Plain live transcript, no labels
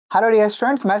Hello dear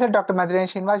students, myself Dr. Maddineni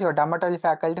Srinivas, your Dermatology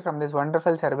faculty from this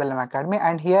wonderful Cerebellum Academy,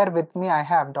 and here with me I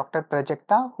have Dr.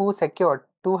 Prajakta who secured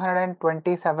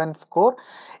 227 score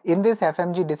in this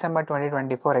FMG December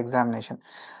 2024 examination.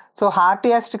 So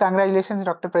heartiest congratulations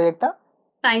Dr. Prajakta.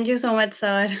 Thank you so much,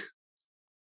 sir.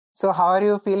 So how are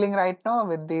you feeling right now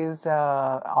with this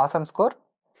awesome score?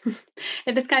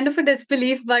 It is kind of a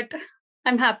disbelief, but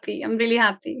I'm happy. I'm really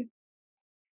happy.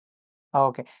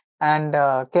 Okay. And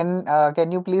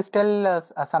can you please tell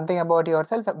us something about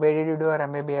yourself? Where did you do your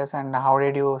MBBS and how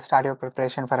did you start your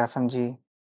preparation for FMG?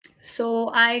 So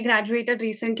I graduated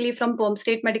recently from Perm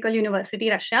State Medical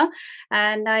University, Russia,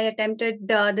 and I attempted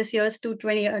this year's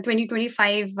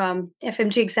 2025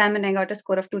 FMG exam, and I got a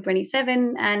score of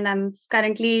 227, and I'm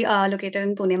currently located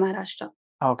in Pune, Maharashtra.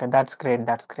 Okay, that's great.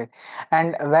 That's great.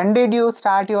 And when did you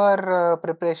start your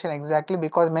preparation exactly?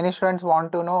 Because many students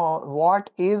want to know what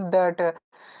is that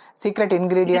secret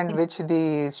ingredient which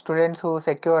the students who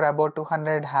secure about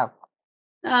 200 have.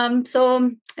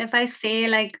 So if I say,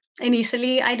 like,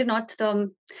 initially I did not start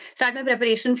my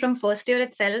preparation from first year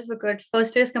itself, because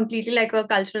first year is completely like a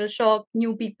cultural shock,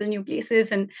 new people, new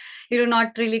places, and you do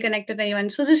not really connect with anyone.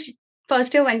 So just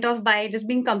first year went off by just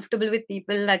being comfortable with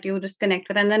people that you just connect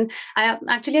with. And then I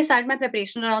started my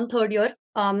preparation around third year,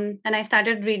 and I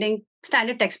started reading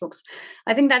standard textbooks.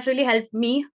 I think that really helped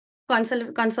me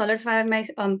consolidate my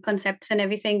concepts and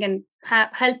everything, and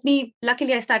helped me.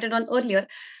 Luckily I started on earlier.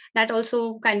 That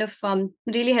also kind of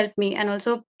really helped me, and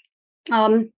also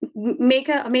made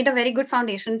a very good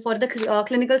foundation for the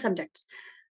clinical subjects.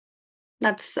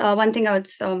 That's one thing I would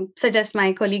suggest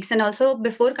my colleagues. And also,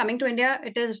 before coming to India,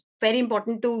 it is very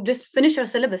important to just finish your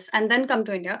syllabus and then come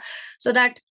to India, so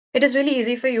that it is really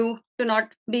easy for you to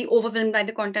not be overwhelmed by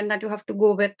the content that you have to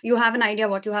go with. You have an idea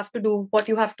what you have to do, what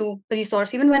you have to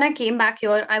resource. Even when I came back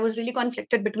here, I was really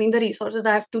conflicted between the resources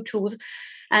I have to choose,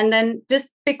 and then just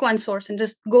pick one source and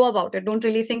just go about it. Don't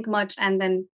really think much, and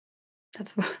then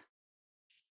that's about.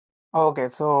 Okay,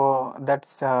 so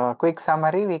that's a quick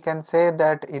summary. We can say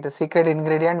that it is secret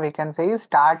ingredient we can say is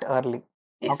start early.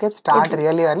 Okay, Yes, start totally.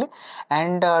 really early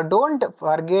and don't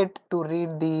forget to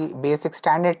read the basic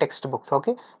standard textbooks.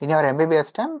 Okay, in your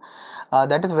MBBS time,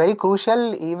 that is very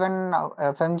crucial. Even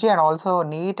FMG and also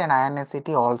NEET and INSCT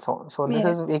also. So this Yeah,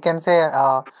 is we can say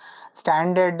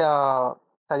standard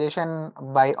suggestion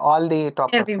by all the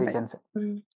toppers. We everybody. can say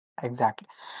exactly.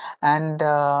 And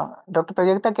Dr.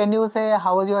 Prajakta, can you say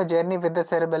how was your journey with the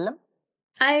cerebellum?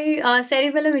 I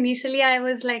Cerebellum, initially I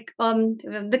was like,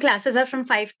 the classes are from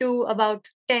 5 to about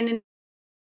 10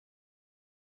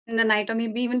 in the night, or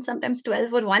maybe even sometimes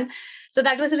 12 or 1. So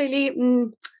that was a really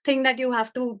thing that you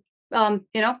have to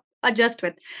adjust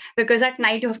with, because at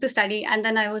night you have to study, and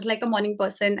then I was like a morning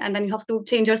person, and then you have to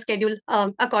change your schedule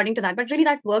according to that. But really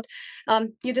that worked.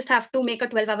 You just have to make a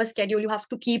 12-hour schedule. You have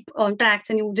to keep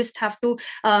tracks, and you just have to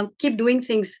keep doing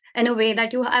things in a way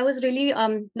that you I was really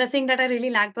the thing that I really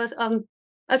lacked was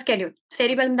a schedule.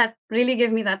 Cerebellum that really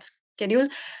gave me that schedule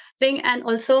thing. And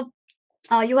also,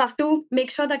 you have to make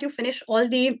sure that you finish all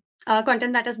the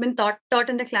content that has been taught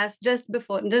in the class just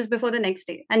before the next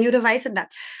day, and you revise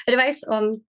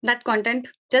that content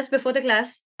just before the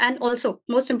class, and also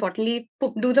most importantly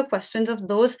do the questions of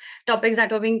those topics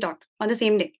that were being taught on the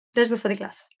same day just before the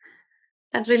class.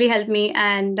 That really helped me.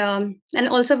 And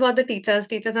also about the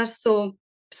teachers are so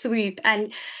sweet,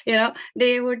 and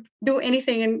they would do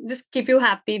anything and just keep you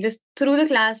happy just through the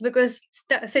class, because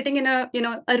sitting in a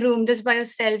room just by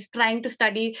yourself trying to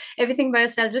study everything by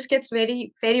yourself just gets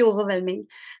very, very overwhelming.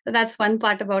 So that's one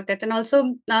part about it. And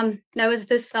also, there was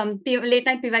this late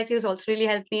night PYQs also really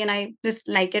helped me, and I just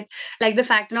like the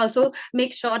fact. And also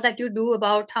make sure that you do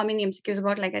about how many MCQs,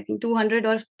 about like I think 200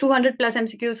 or 200 plus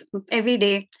MCQs every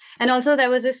day. And also there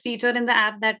was this feature in the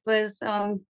app that was,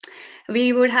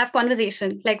 we would have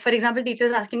conversation. Like, for example,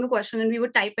 teachers asking a question, and we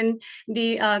would type in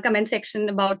the comment section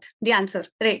about the answer,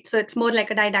 right? So it's more like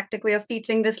a didactic way of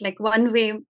teaching, this like one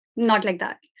way, not like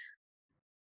that.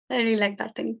 I really like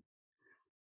that thing.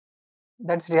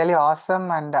 That's really awesome,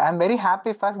 and I'm very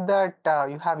happy first that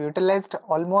you have utilized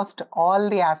almost all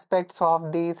the aspects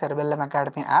of the Cerebellum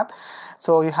Academy app.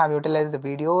 So you have utilized the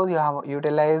videos, you have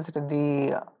utilized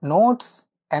the notes,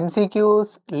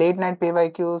 MCQs, late night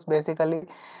PYQs, basically,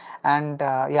 and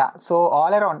yeah, so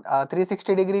all around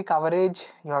 360-degree coverage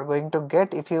you are going to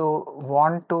get if you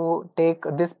want to take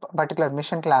this particular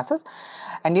mission classes.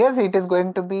 And yes, it is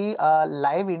going to be a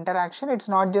live interaction. It's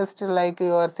not just like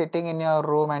you are sitting in your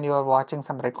room and you are watching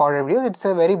some recorded videos. It's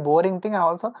a very boring thing, and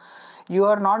also you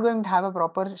are not going to have a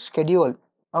proper schedule.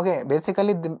 Okay,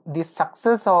 basically the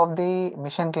success of the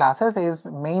mission classes is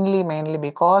mainly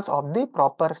because of the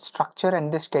proper structure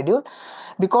and the schedule,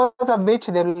 because of which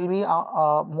there will be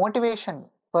a motivation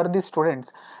for the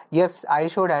students. Yes, I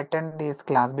should attend this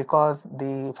class because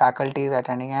the faculty is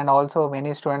attending and also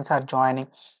many students are joining.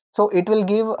 So it will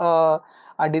give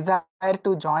a desire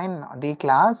to join the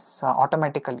class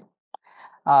automatically.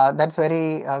 That's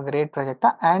very great,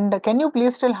 Prajakta. And can you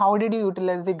please tell how did you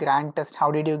utilize the grant test? How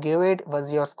did you give it?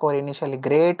 Was your score initially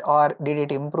great or did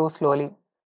it improve slowly?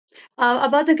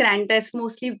 About the grant test,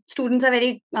 mostly students are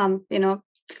very,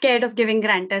 scared of giving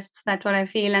grant tests. That's what I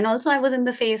feel. And also, I was in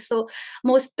the phase. So,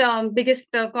 most biggest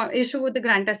issue with the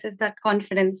grant test is that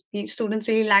confidence. Students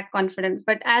really lack confidence.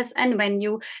 But as and when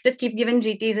you just keep giving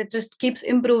GTs, it just keeps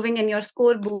improving and your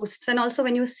score boosts. And also,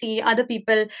 when you see other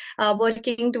people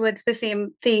working towards the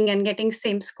same thing and getting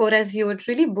same score as you, it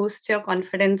really boosts your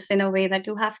confidence in a way that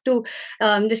you have to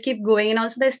just keep going. And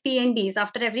also there's T&Ds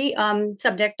after every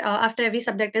subject. After every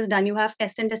subject is done, you have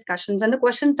test and discussions, and the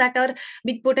questions that are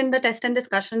being put in the test and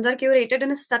discussions are curated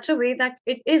in such a way that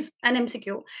it is an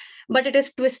MCQ, but it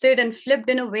is twisted and flipped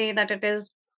in a way that it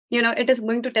is, it is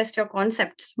going to test your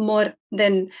concepts more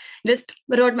than just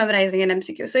rote memorizing an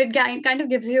MCQ. So it kind of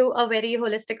gives you a very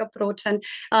holistic approach, and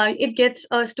it gets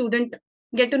a student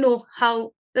get to know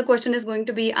how the question is going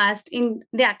to be asked in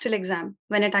the actual exam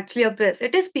when it actually appears.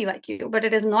 It is PYQ, but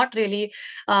it is not really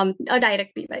a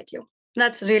direct PYQ.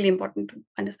 That's really important to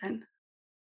understand.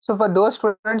 So for those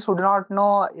students who do not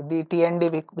know the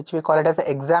TND, which we call it as a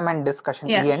exam and discussion,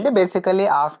 Yes, END, yes. basically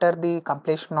after the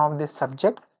completion of this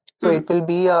subject, so Mm. it will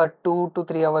be a 2 to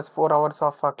 3 hours, 4 hours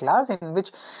of a class in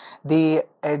which the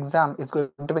exam is going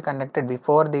to be conducted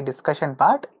before the discussion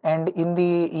part, and in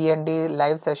the END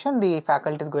live session, the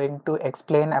faculty is going to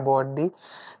explain about the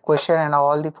question and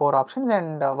all the four options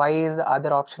and why is the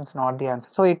other options not the answer.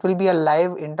 So it will be a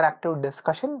live interactive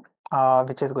discussion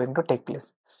which is going to take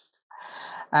place.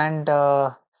 And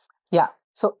yeah,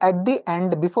 so at the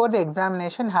end, before the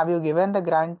examination, have you given the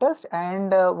grant test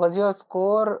and was your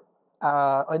score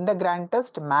in the grant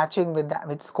test matching with the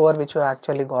with score which you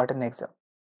actually got in the exam?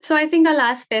 So I think our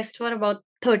last test were about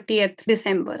 30th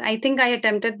December. I think I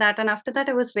attempted that. And after that,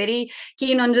 I was very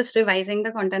keen on just revising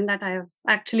the content that I have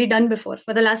actually done before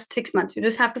for the last 6 months. You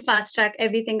just have to fast track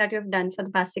everything that you have done for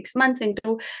the past 6 months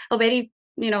into a very,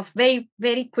 very,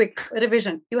 very quick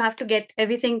revision. You have to get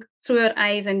everything through your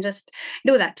eyes and just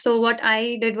do that. So what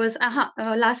I did was,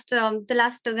 the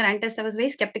last grant test, I was very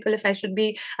skeptical if I should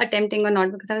be attempting or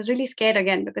not, because I was really scared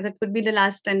again, because it would be the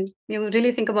last and you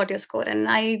really think about your score. And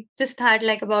I just had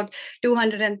like about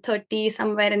 230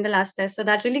 somewhere in the last test. So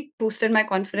that really boosted my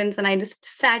confidence. And I just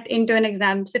sat into an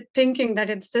exam thinking that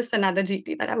it's just another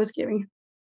GT that I was giving.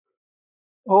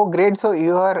 Oh, great. So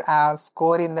your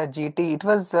score in the GT, it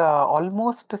was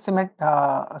almost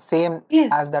same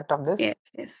Yes, as that of this? yes,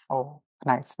 yes. Oh,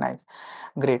 nice, nice.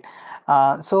 Great.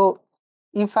 So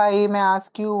if I may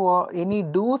ask you any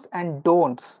do's and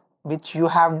don'ts which you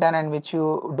have done and which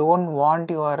you don't want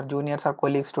your juniors or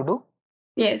colleagues to do?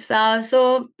 Yes.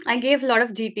 So I gave a lot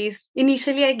of GTs.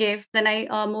 Initially, I gave, then I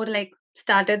more like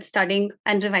started studying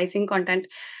and revising content.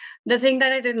 The thing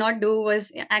that I did not do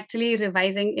was actually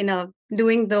revising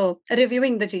reviewing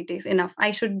the GTs enough.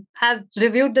 I should have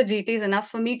reviewed the GTs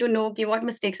enough for me to know, okay, what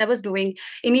mistakes I was doing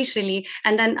initially,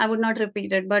 and then I would not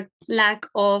repeat it. But lack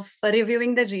of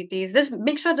reviewing the GTs, just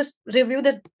make sure just review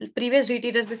the previous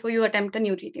GT just before you attempt a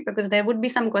new GT, because there would be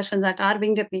some questions that are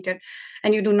being repeated,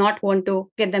 and you do not want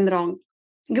to get them wrong.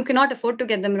 You cannot afford to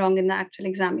get them wrong in the actual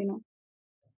exam.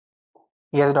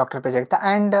 Yes, Dr. Prajakta.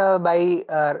 And by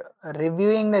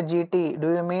reviewing the GT,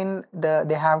 do you mean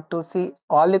they have to see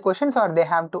all the questions or they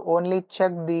have to only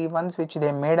check the ones which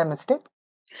they made a mistake?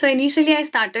 So initially, I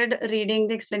started reading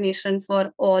the explanation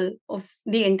for all of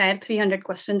the entire 300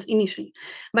 questions initially.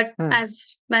 But Hmm.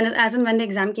 as and when the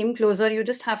exam came closer, you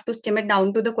just have to skim it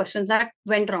down to the questions that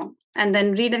went wrong, and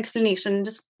then read an explanation.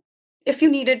 Just if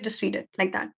you need it, just read it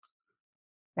like that.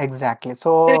 Exactly. You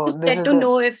So just this get is to a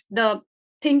know if the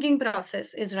thinking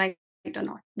process is right or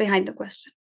not behind the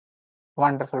question.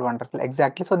 wonderful, wonderful.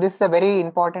 Exactly. So this is a very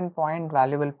important point,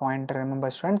 valuable point to remember,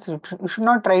 students. You should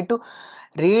not try to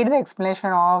read the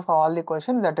explanation of all the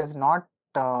questions. That is not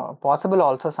possible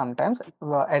also sometimes,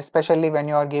 especially when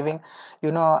you are giving,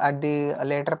 at the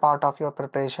later part of your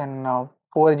preparation,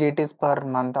 4 GTs per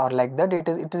month or like that. It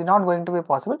is not going to be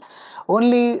possible.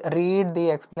 Only read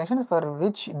the explanations for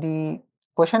which the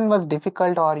question was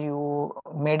difficult or you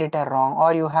made it a wrong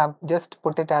or you have just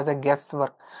put it as a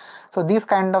guesswork. So these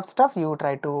kind of stuff you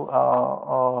try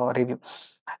to review.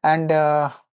 And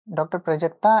Dr.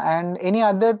 Prajakta, and any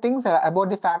other things about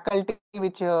the faculty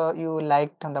which you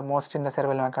liked the most in the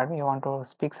Cerebellum Academy? You want to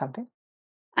speak something?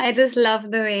 I just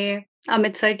love the way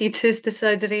Amit sir teaches the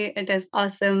surgery. It is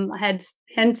awesome.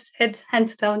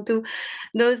 Hands down to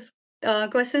those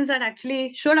questions that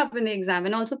actually showed up in the exam.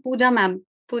 And also Pooja ma'am.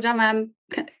 Pooja ma'am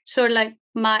showed like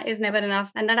Ma is never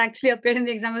enough. And that actually appeared in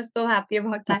the exam. I was so happy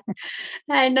about that.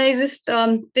 And I just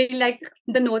really like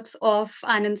the notes of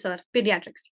Anand sir,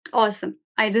 pediatrics. Awesome.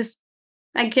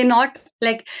 I cannot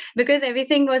like, because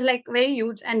everything was like very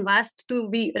huge and vast to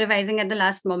be revising at the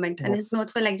last moment. And his Yes.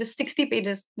 notes were like just 60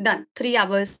 pages done, 3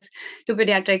 hours to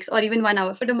pediatrics, or even 1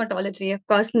 hour for dermatology. Of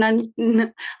course, none,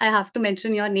 I have to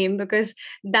mention your name because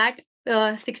that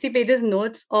 60 pages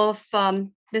notes of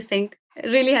this thing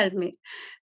really helped me.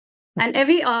 And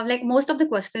every like most of the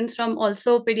questions from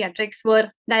also pediatrics were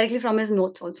directly from his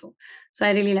notes also. So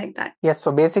I really like that. Yes,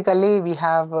 so basically we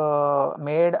have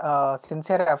made a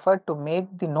sincere effort to make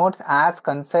the notes as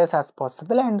concise as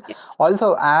possible and Yes,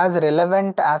 also as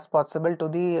relevant as possible to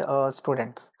the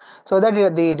students, so that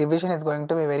the revision is going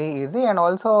to be very easy and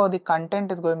also the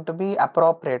content is going to be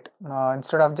appropriate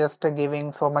instead of just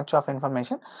giving so much of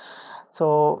information.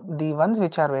 So the ones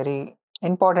which are very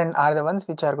important are the ones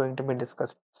which are going to be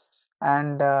discussed.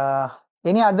 And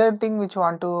any other thing which you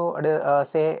want to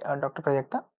say, Dr.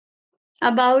 Prajakta?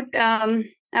 about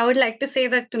I would like to say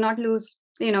that to not lose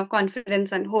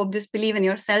confidence and hope. Just believe in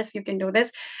yourself. You can do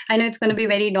this. I know it's going to be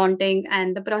very daunting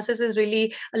and the process is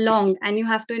really long, and you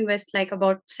have to invest like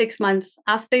about 6 months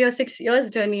after your 6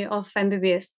 years journey of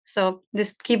MBBS. So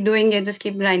just keep doing it, just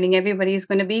keep grinding. Everybody is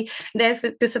going to be there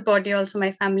to support you. Also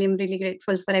my family, I'm really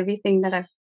grateful for everything that I've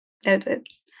dealt with.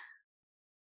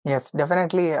 Yes,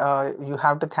 definitely. You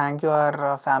have to thank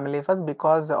your family first,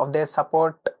 because of their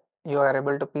support. You are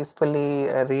able to peacefully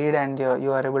read and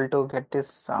you are able to get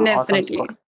this awesome score.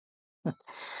 Definitely.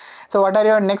 So, what are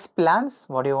your next plans?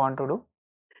 What do you want to do?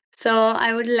 So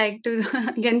I would like to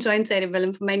again join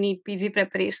Cerebellum for my NEET PG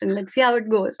preparation. Let's see how it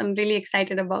goes. I'm really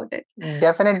excited about it.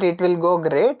 Definitely, it will go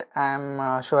great.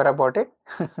 I'm sure about it.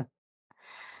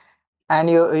 And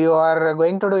you are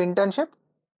going to do internship?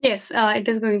 Yes, it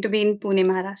is going to be in Pune,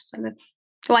 Maharashtra. That's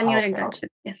 1 year Okay, internship.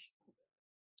 Yes.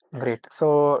 great.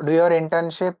 So, do your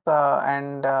internship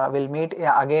and we'll meet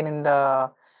again in the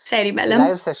Cerebellum.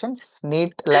 live sessions,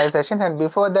 neat live sessions, and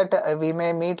before that we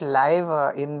may meet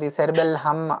live in the Cerebral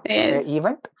Hum Yes.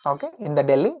 event, okay, in the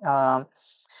Delhi.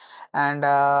 And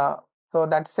so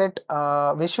that's it.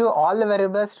 Wish you all the very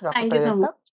best, Dr. Thank you so much.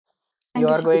 Prajakta. You Thank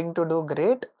you are so much. going to do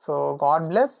great. So God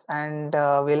bless, and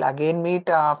we'll again meet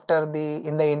after the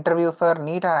in the interview for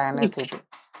NEET or INSCT.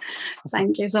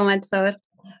 Thank you so much, sir.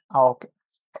 Okay.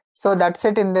 So that's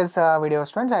it in this video,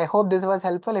 students. I hope this was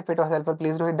helpful. If it was helpful,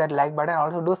 please do hit that like button.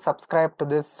 Also do subscribe to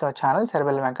this channel,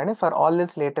 Cerebellum Academy, for all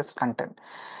this latest content.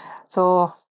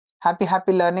 So happy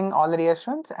learning all the dear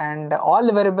students, and all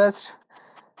the very best.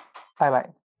 Bye bye.